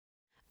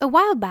A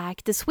while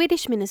back, the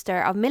Swedish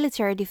Minister of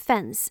Military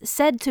Defense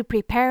said to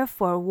prepare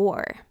for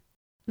war.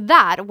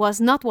 That was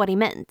not what he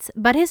meant,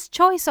 but his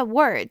choice of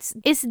words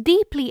is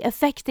deeply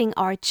affecting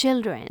our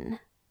children.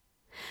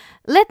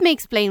 Let me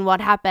explain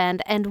what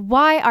happened and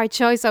why our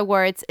choice of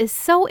words is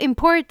so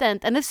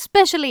important, and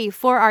especially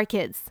for our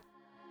kids.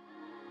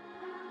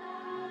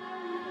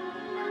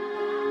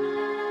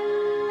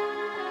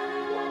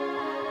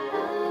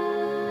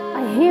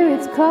 I hear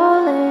it's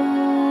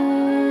calling,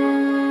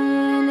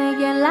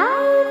 again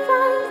life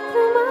runs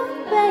through my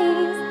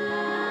veins.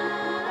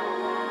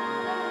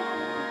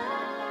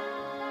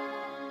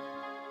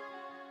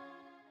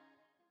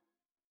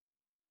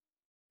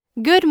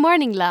 Good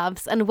morning,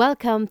 loves, and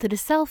welcome to the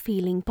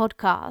Self-Healing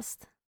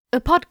Podcast. A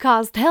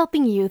podcast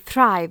helping you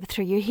thrive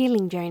through your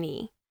healing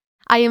journey.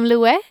 I am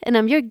Lue, and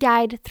I'm your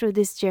guide through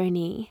this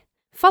journey.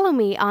 Follow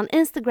me on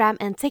Instagram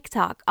and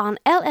TikTok on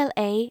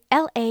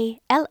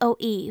LLALALOE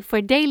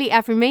for daily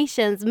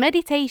affirmations,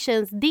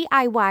 meditations,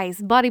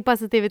 DIYs, body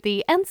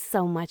positivity, and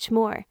so much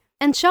more.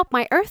 And shop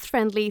my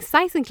earth-friendly,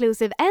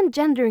 size-inclusive, and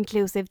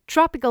gender-inclusive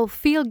tropical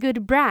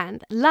feel-good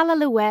brand,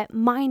 Lalalue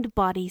Mind,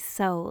 Body,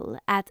 Soul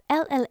at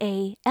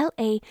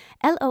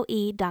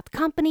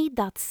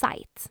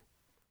LLALALOE.company.site.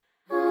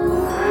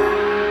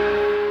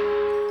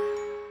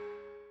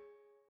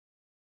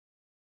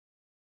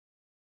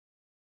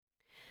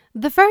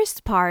 The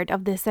first part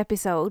of this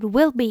episode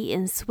will be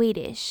in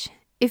Swedish.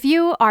 If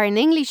you are an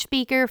English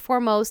speaker,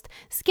 foremost,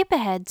 skip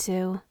ahead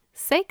to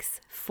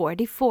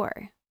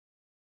 6:44.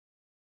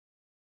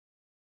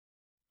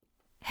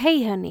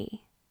 Hej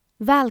hörni!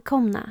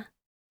 Välkomna!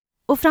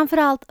 Och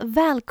framförallt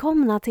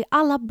välkomna till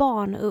alla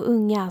barn och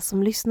unga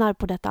som lyssnar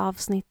på detta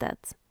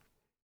avsnittet.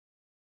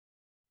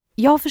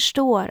 Jag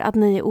förstår att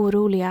ni är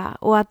oroliga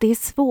och att det är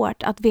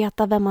svårt att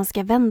veta vem man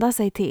ska vända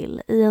sig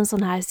till i en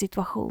sån här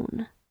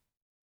situation.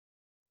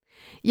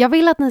 Jag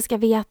vill att ni ska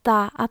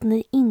veta att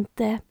ni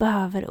inte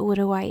behöver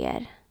oroa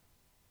er.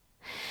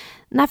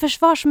 När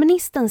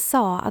försvarsministern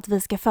sa att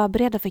vi ska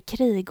förbereda för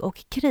krig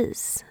och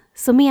kris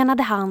så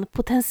menade han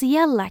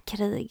potentiella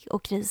krig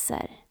och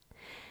kriser.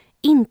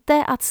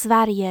 Inte att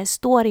Sverige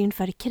står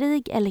inför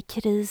krig eller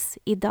kris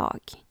idag.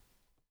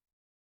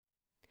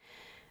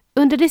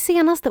 Under de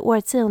senaste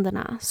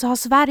årtiondena så har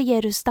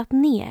Sverige rustat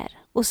ner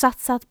och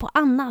satsat på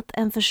annat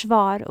än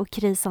försvar och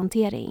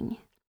krishantering.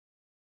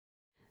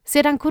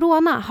 Sedan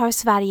corona har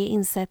Sverige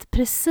insett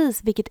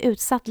precis vilket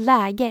utsatt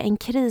läge en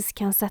kris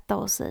kan sätta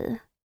oss i.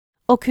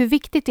 Och hur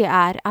viktigt det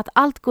är att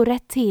allt går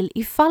rätt till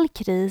ifall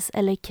kris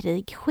eller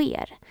krig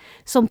sker,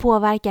 som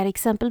påverkar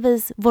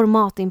exempelvis vår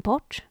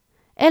matimport,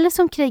 eller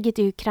som kriget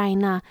i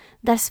Ukraina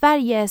där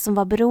Sverige som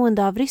var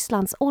beroende av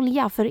Rysslands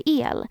olja för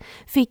el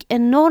fick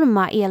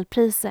enorma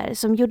elpriser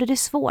som gjorde det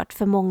svårt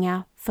för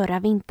många förra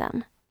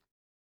vintern.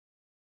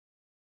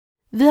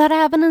 Vi har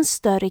även en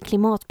större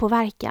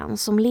klimatpåverkan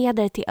som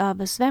leder till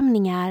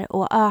översvämningar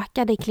och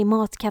ökade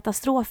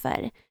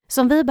klimatkatastrofer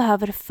som vi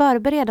behöver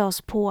förbereda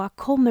oss på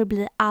kommer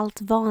bli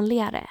allt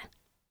vanligare.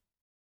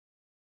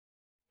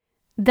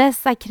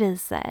 Dessa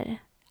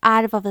kriser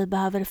är vad vi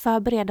behöver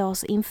förbereda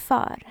oss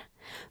inför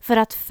för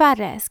att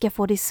färre ska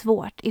få det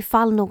svårt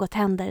ifall något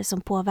händer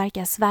som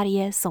påverkar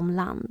Sverige som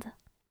land.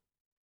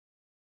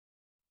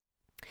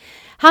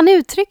 Han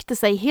uttryckte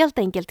sig helt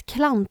enkelt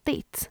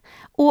klantigt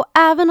och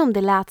även om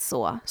det lät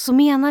så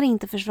menar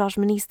inte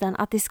försvarsministern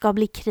att det ska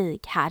bli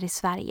krig här i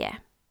Sverige.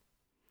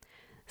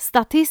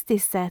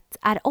 Statistiskt sett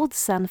är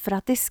oddsen för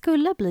att det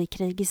skulle bli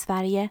krig i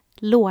Sverige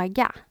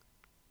låga.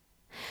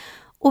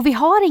 Och vi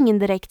har ingen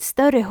direkt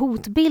större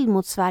hotbild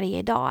mot Sverige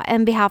idag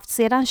än vi haft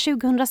sedan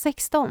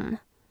 2016.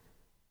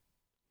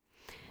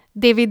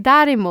 Det vi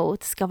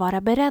däremot ska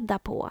vara beredda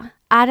på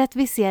är att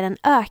vi ser en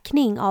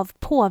ökning av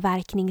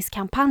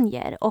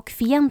påverkningskampanjer och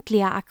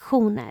fientliga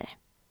aktioner.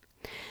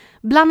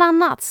 Bland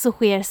annat så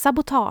sker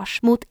sabotage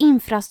mot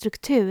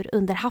infrastruktur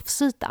under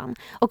havsytan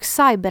och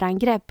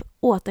cyberangrepp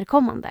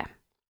återkommande.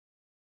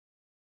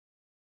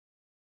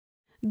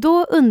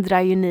 Då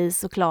undrar ju ni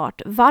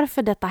såklart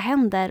varför detta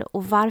händer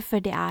och varför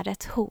det är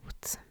ett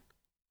hot.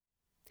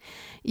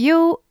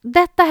 Jo,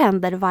 detta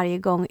händer varje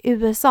gång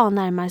USA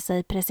närmar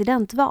sig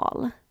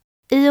presidentval.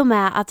 I och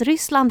med att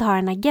Ryssland har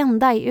en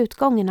agenda i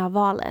utgången av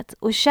valet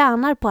och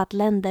tjänar på att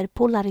länder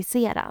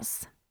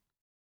polariseras.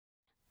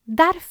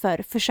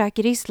 Därför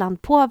försöker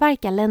Ryssland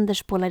påverka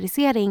länders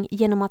polarisering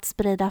genom att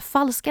sprida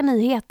falska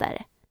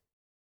nyheter.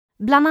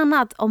 Bland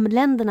annat om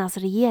ländernas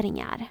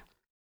regeringar.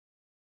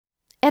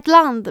 Ett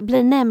land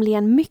blir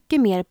nämligen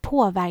mycket mer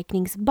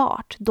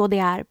påverkningsbart då det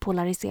är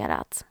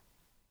polariserat.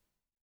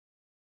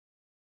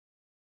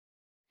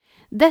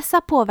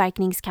 Dessa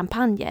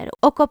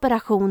påverkningskampanjer och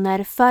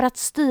operationer för att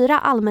styra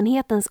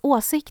allmänhetens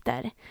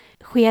åsikter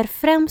sker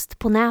främst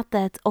på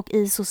nätet och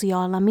i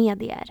sociala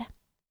medier.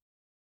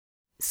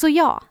 Så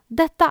ja,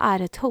 detta är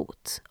ett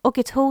hot och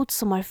ett hot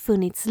som har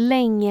funnits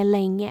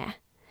länge.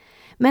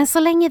 Men så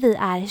länge vi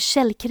är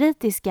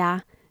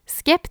källkritiska,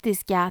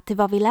 skeptiska till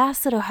vad vi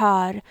läser och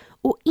hör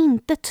och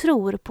inte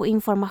tror på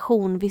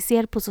information vi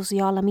ser på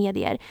sociala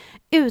medier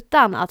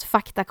utan att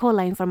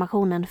faktakolla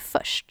informationen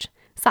först,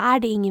 så är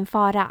det ingen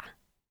fara.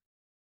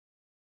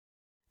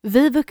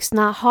 Vi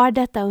vuxna har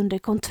detta under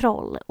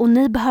kontroll och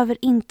ni behöver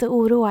inte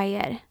oroa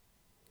er.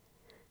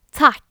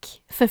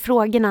 Tack för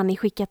frågorna ni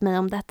skickat mig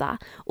om detta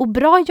och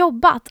bra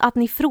jobbat att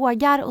ni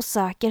frågar och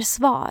söker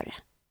svar.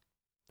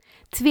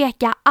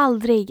 Tveka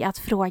aldrig att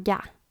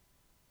fråga.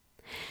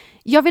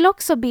 Jag vill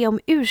också be om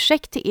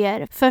ursäkt till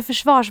er för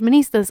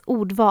försvarsministerns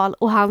ordval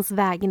och hans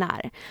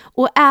vägnar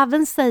och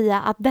även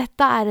säga att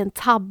detta är en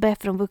tabbe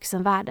från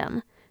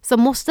vuxenvärlden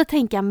som måste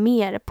tänka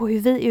mer på hur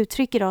vi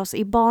uttrycker oss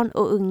i barn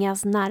och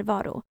ungas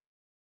närvaro.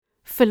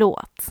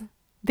 Förlåt,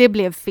 det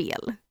blev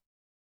fel.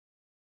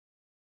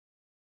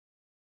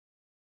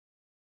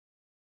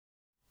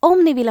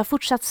 Om ni vill ha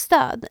fortsatt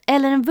stöd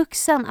eller en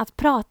vuxen att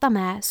prata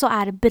med så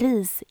är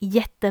BRIS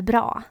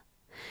jättebra.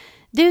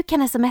 Du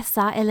kan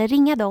smsa eller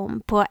ringa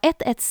dem på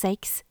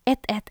 116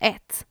 111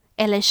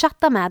 eller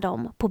chatta med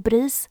dem på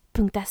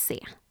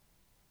bris.se.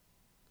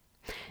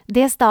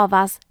 Det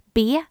stavas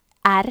BRIS.se.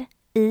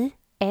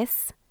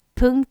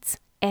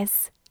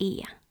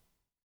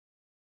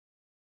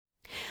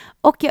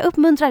 Och jag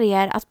uppmuntrar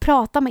er att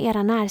prata med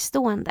era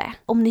närstående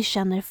om ni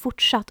känner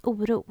fortsatt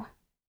oro.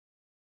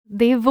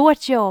 Det är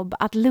vårt jobb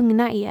att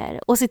lugna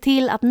er och se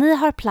till att ni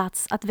har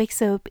plats att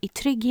växa upp i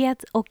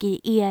trygghet och i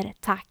er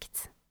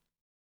takt.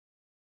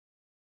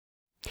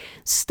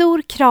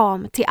 Stor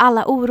kram till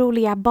alla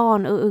oroliga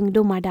barn och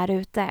ungdomar där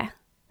ute.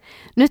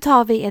 Nu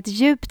tar vi ett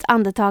djupt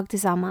andetag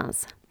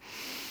tillsammans.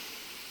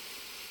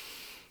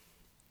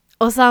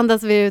 Och så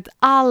andas vi ut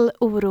all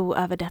oro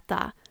över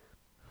detta.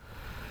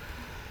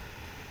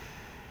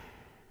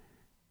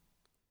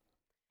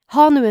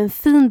 Ha nu en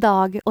fin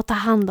dag och ta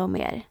hand om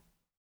er.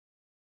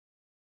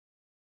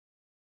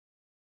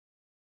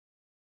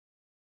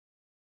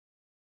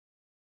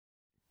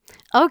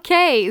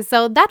 Okay,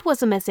 so that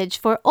was a message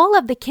for all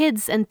of the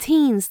kids and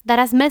teens that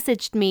has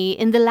messaged me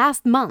in the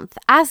last month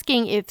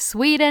asking if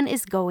Sweden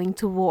is going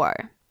to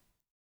war.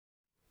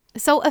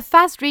 So a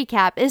fast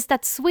recap is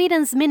that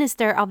Sweden's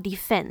Minister of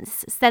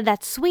Defense said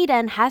that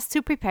Sweden has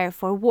to prepare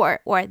for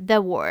war, or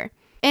the war,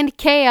 and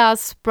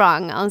chaos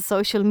sprung on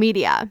social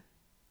media.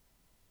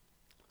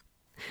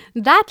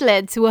 That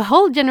led to a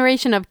whole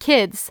generation of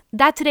kids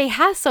that today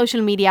has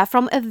social media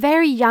from a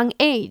very young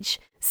age,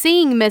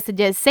 seeing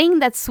messages saying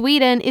that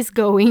Sweden is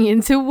going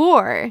into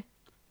war.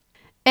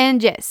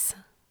 And yes,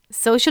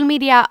 social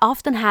media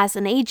often has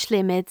an age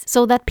limit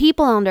so that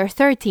people under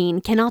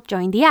 13 cannot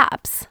join the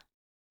apps.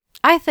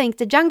 I think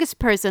the youngest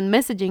person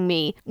messaging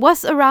me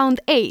was around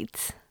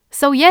 8.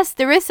 So yes,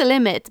 there is a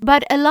limit,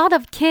 but a lot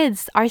of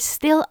kids are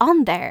still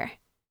on there.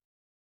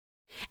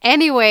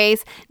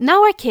 Anyways,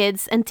 now our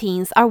kids and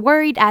teens are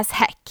worried as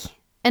heck,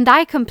 and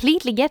I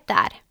completely get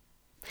that.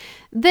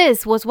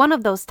 This was one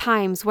of those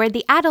times where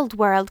the adult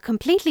world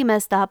completely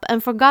messed up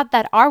and forgot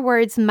that our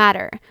words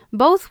matter,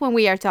 both when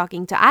we are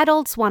talking to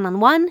adults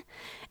one-on-one,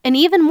 and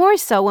even more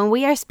so when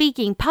we are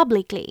speaking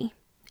publicly.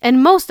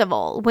 And most of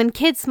all, when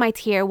kids might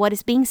hear what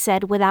is being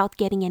said without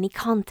getting any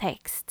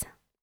context.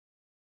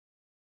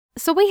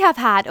 So we have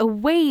had a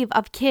wave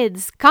of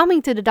kids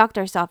coming to the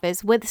doctor's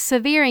office with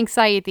severe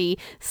anxiety,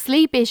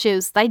 sleep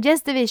issues,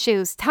 digestive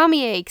issues,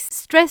 tummy aches,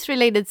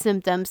 stress-related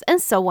symptoms,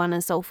 and so on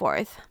and so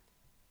forth.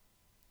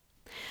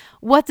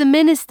 What the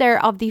Minister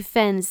of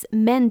Defense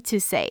meant to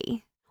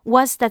say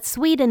was that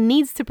Sweden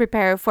needs to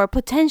prepare for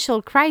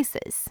potential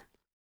crisis.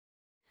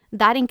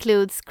 That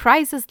includes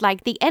crises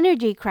like the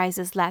energy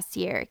crisis last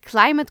year,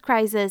 climate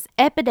crisis,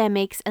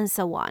 epidemics, and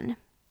so on.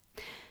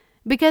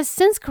 Because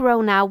since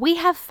Corona, we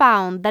have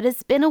found that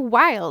it's been a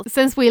while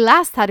since we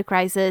last had a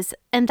crisis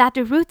and that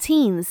the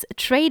routines,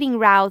 trading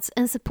routes,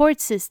 and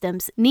support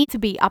systems need to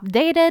be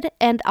updated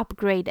and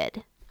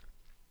upgraded.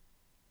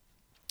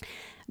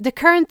 The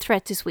current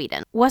threat to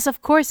Sweden was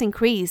of course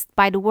increased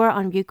by the war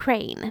on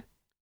Ukraine.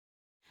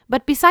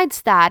 But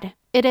besides that,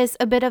 it is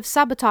a bit of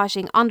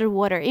sabotaging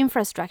underwater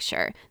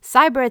infrastructure,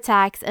 cyber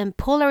attacks, and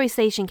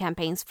polarization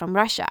campaigns from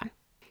Russia.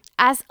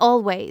 As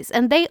always,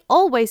 and they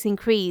always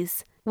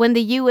increase when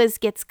the US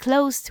gets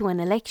close to an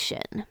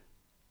election.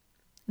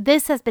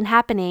 This has been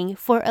happening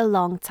for a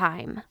long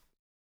time.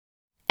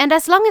 And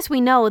as long as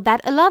we know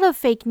that a lot of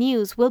fake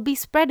news will be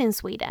spread in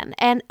Sweden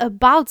and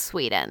about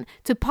Sweden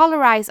to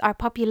polarize our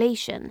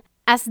population,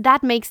 as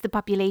that makes the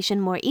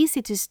population more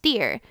easy to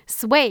steer,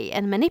 sway,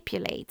 and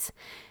manipulate,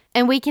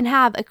 and we can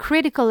have a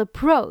critical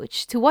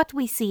approach to what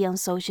we see on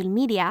social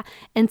media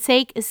and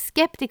take a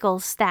skeptical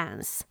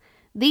stance,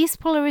 these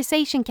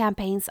polarization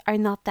campaigns are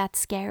not that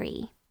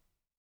scary.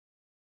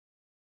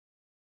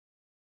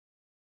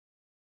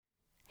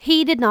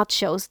 He did not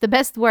choose the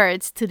best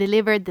words to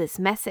deliver this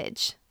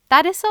message.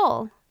 That is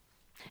all.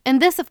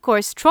 And this, of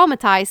course,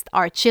 traumatized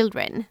our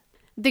children.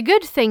 The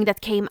good thing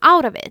that came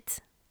out of it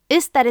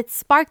is that it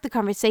sparked the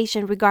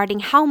conversation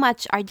regarding how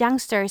much our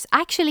youngsters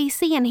actually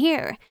see and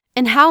hear,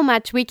 and how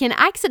much we can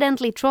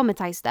accidentally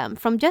traumatize them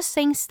from just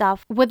saying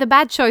stuff with a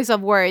bad choice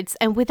of words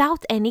and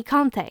without any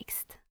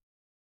context.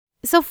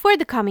 So for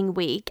the coming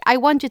week, I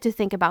want you to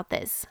think about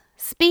this.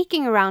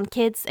 Speaking around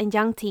kids and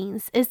young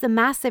teens is a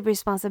massive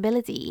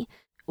responsibility.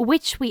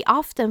 which we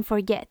often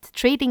forget,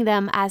 treating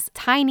them as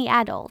tiny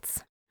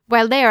adults,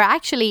 while they are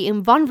actually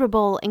in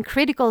vulnerable and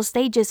critical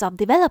stages of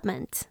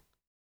development.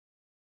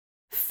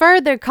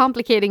 Further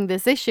complicating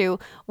this issue,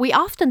 we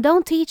often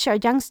don't teach our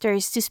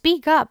youngsters to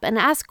speak up and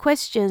ask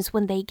questions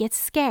when they get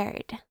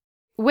scared,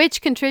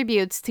 which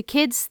contributes to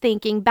kids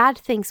thinking bad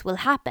things will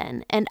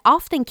happen and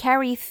often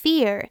carry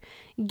fear,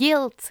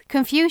 guilt,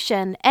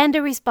 confusion, and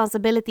the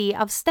responsibility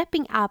of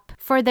stepping up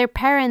for their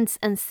parents'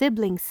 and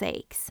siblings'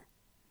 sakes,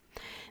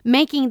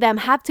 making them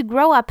have to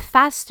grow up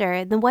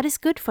faster than what is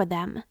good for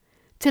them,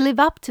 to live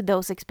up to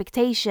those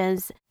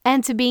expectations,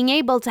 and to being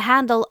able to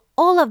handle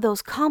all of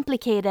those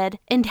complicated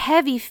and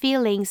heavy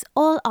feelings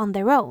all on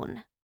their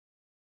own.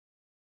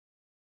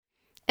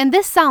 And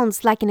this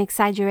sounds like an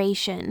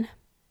exaggeration,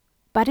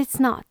 but it's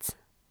not.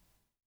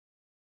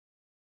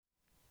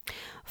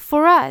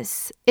 For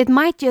us, it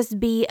might just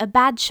be a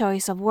bad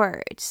choice of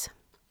words.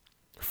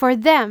 For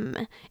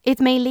them, it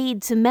may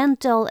lead to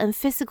mental and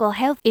physical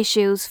health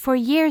issues for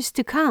years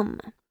to come.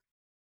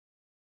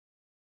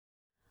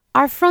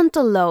 Our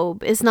frontal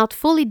lobe is not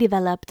fully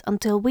developed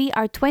until we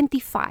are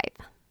 25.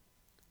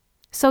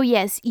 So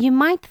yes, you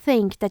might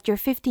think that your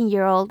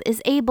 15-year-old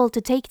is able to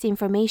take the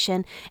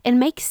information and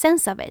make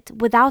sense of it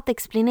without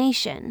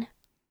explanation.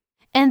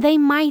 And they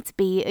might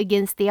be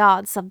against the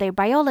odds of their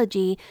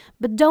biology,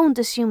 but don't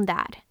assume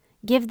that.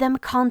 Give them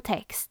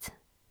context.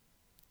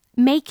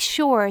 Make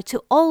sure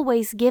to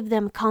always give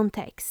them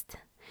context.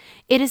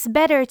 It is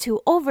better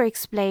to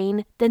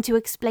over-explain than to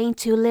explain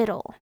too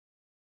little,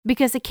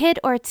 because a kid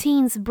or a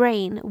teen's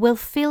brain will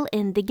fill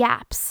in the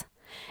gaps,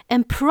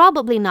 and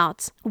probably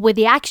not with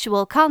the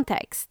actual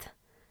context,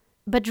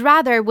 but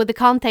rather with the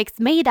context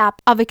made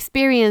up of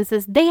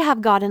experiences they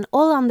have gotten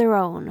all on their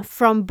own,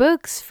 from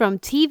books, from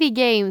TV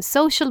games,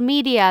 social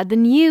media, the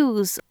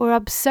news, or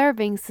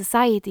observing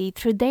society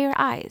through their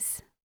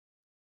eyes.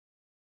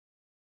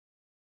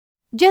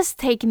 Just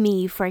take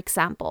me, for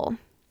example.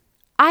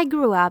 I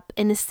grew up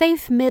in a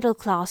safe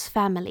middle-class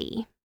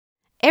family.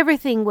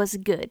 Everything was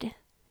good.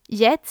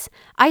 Yet,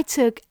 I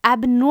took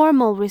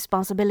abnormal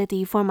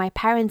responsibility for my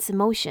parents'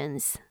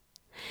 emotions.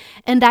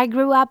 And I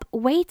grew up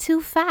way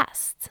too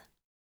fast.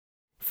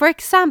 For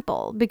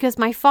example, because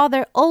my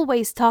father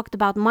always talked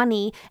about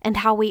money and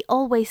how we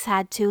always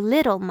had too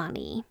little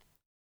money.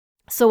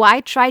 So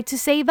I tried to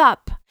save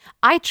up.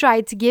 I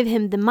tried to give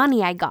him the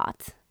money I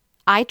got.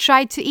 I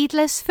tried to eat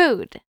less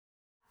food.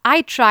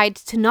 I tried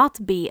to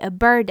not be a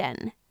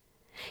burden.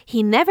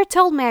 He never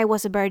told me I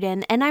was a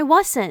burden, and I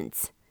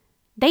wasn't.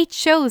 They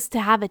chose to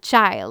have a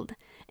child,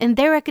 and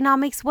their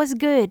economics was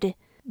good.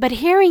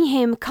 But hearing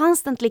him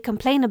constantly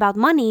complain about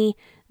money,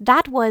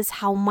 that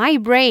was how my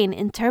brain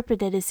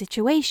interpreted the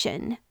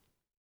situation.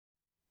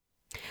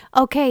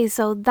 Okay,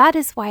 so that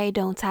is why I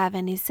don't have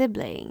any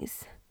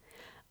siblings.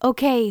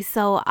 Okay,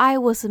 so I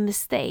was a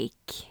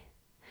mistake.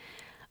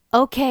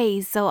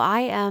 Okay, so I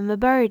am a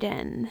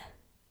burden.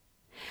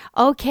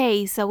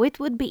 Okay, so it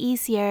would be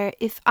easier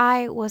if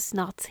I was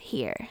not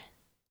here.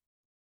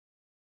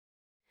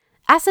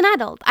 As an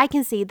adult, I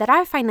can see that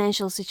our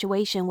financial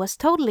situation was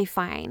totally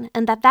fine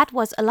and that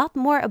was a lot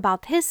more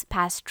about his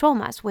past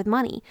traumas with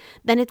money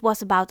than it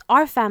was about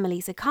our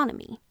family's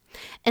economy.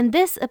 And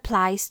this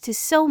applies to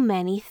so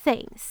many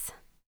things.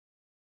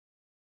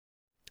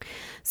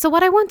 So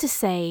what I want to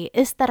say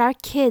is that our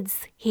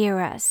kids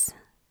hear us.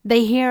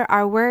 They hear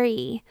our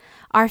worry,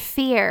 our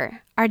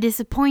fear, our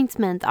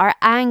disappointment, our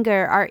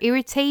anger, our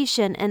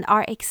irritation, and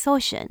our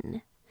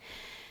exhaustion.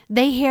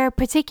 They hear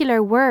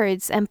particular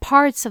words and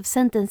parts of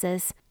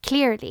sentences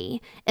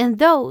clearly, and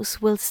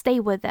those will stay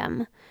with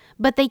them,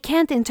 but they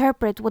can't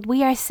interpret what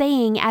we are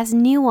saying as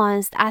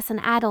nuanced as an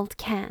adult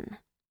can.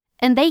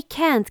 And they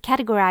can't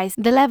categorize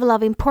the level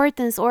of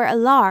importance or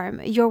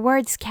alarm your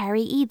words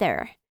carry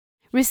either,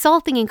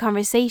 resulting in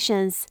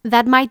conversations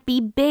that might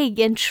be big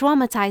and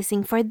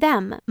traumatizing for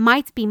them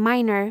might be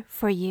minor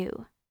for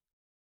you.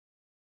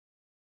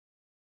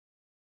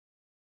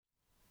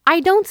 I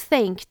don't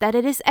think that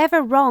it is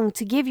ever wrong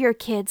to give your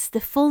kids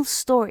the full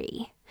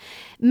story.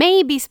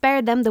 Maybe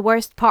spare them the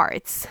worst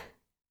parts.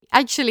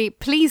 Actually,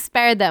 please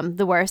spare them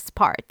the worst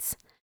parts.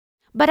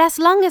 But as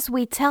long as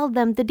we tell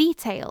them the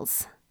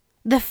details,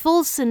 the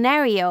full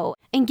scenario,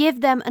 and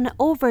give them an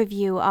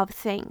overview of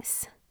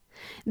things,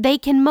 they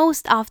can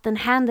most often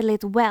handle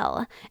it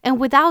well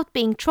and without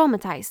being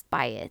traumatized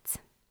by it.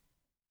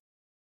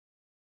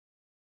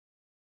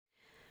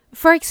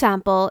 For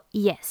example,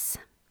 yes.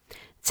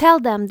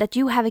 Tell them that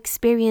you have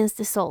experienced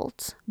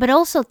assault, but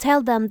also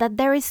tell them that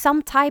there is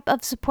some type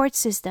of support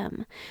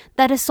system,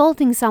 that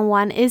assaulting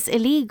someone is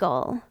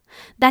illegal,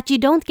 that you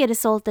don't get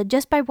assaulted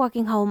just by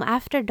walking home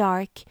after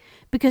dark,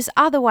 because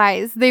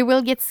otherwise they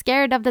will get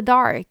scared of the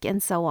dark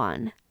and so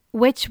on,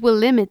 which will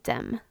limit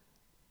them.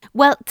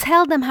 Well,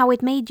 tell them how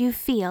it made you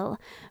feel,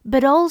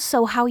 but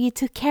also how you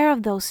took care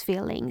of those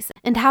feelings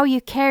and how you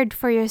cared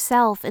for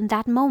yourself in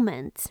that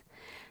moment.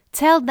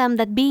 Tell them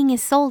that being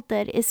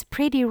assaulted is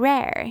pretty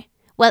rare.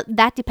 Well,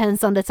 that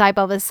depends on the type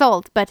of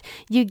assault, but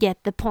you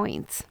get the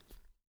point.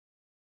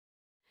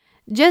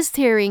 Just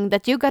hearing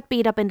that you got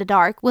beat up in the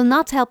dark will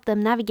not help them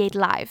navigate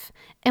life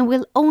and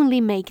will only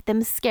make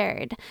them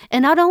scared.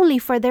 And not only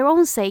for their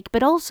own sake,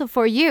 but also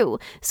for you.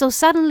 So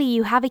suddenly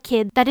you have a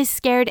kid that is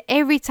scared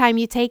every time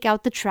you take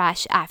out the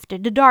trash after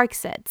the dark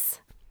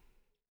sets.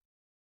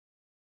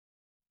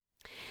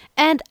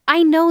 And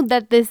I know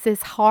that this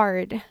is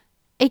hard.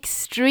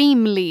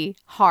 Extremely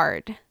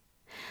hard.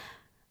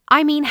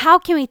 I mean, how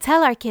can we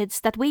tell our kids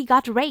that we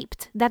got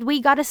raped, that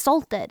we got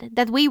assaulted,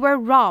 that we were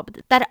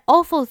robbed, that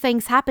awful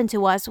things happened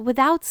to us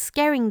without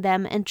scaring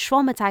them and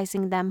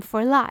traumatizing them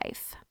for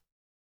life?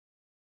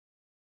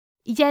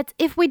 Yet,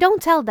 if we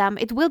don't tell them,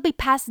 it will be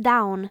passed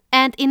down,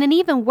 and in an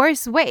even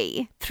worse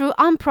way, through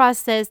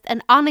unprocessed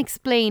and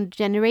unexplained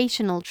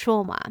generational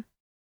trauma.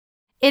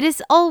 It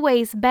is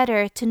always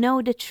better to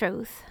know the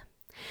truth.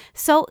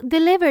 So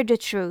deliver the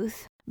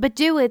truth, but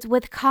do it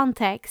with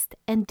context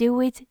and do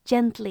it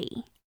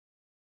gently.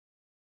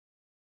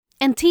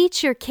 And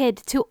teach your kid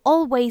to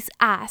always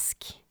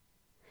ask.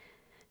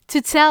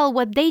 To tell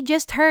what they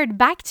just heard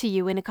back to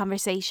you in a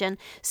conversation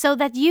so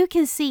that you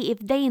can see if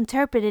they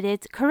interpreted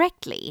it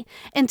correctly,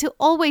 and to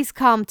always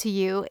come to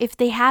you if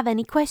they have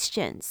any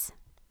questions.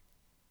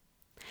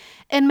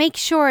 And make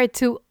sure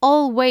to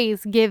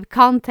always give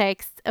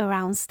context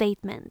around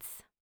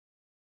statements.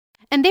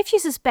 And if you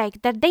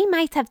suspect that they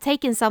might have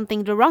taken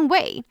something the wrong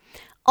way,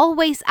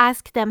 always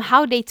ask them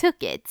how they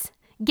took it.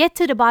 Get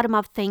to the bottom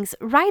of things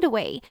right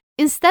away,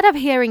 instead of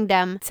hearing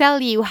them tell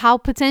you how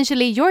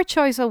potentially your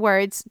choice of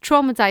words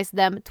traumatized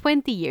them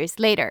 20 years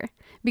later.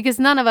 Because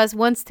none of us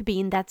wants to be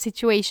in that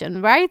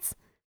situation, right?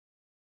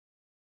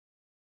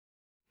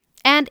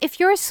 And if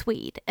you're a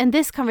Swede and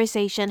this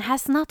conversation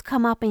has not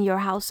come up in your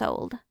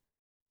household,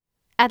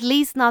 at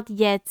least not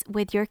yet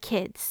with your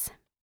kids,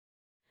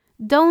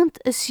 don't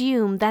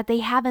assume that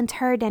they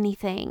haven't heard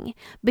anything,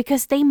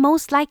 because they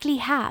most likely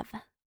have.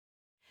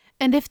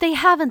 And if they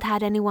haven't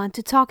had anyone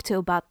to talk to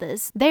about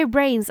this, their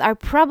brains are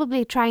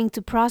probably trying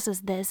to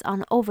process this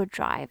on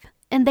overdrive,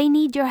 and they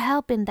need your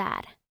help in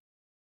that.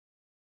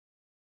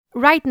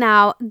 Right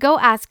now, go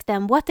ask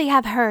them what they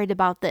have heard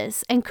about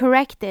this and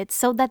correct it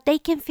so that they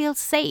can feel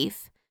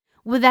safe,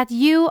 with that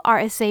you are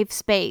a safe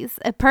space,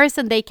 a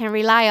person they can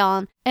rely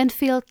on and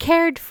feel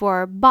cared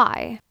for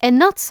by, and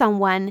not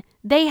someone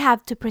they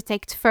have to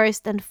protect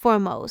first and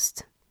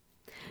foremost,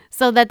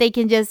 so that they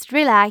can just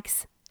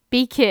relax,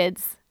 be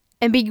kids,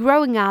 and be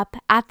growing up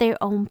at their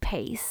own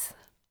pace.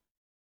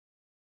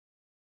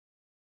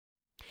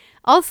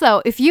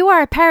 Also, if you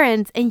are a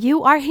parent and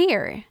you are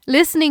here,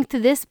 listening to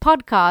this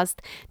podcast,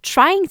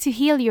 trying to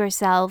heal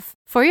yourself,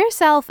 for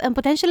yourself and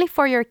potentially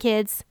for your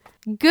kids,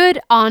 good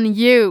on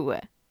you!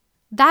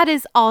 That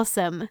is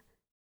awesome!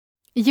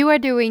 You are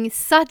doing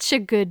such a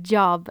good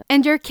job,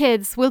 and your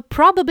kids will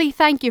probably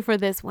thank you for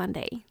this one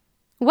day.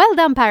 Well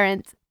done,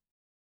 parents!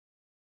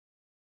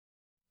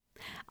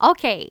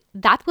 Okay,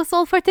 that was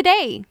all for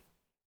today.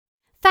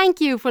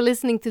 Thank you for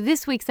listening to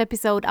this week's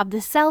episode of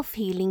the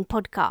Self-Healing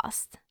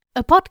Podcast,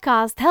 a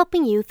podcast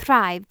helping you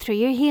thrive through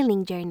your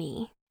healing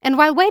journey. And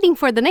while waiting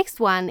for the next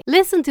one,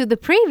 listen to the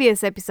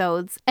previous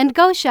episodes and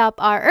go shop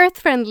our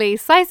earth-friendly,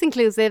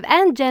 size-inclusive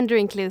and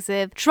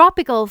gender-inclusive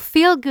tropical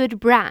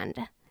feel-good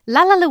brand,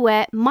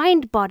 Lalaloe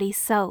Mind Body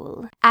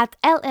Soul, at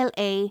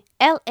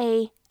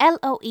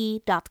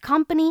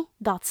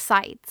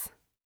llaloe.company.site.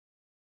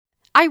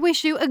 I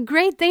wish you a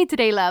great day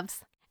today,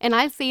 loves, and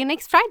I'll see you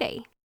next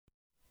Friday.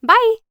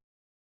 Bye!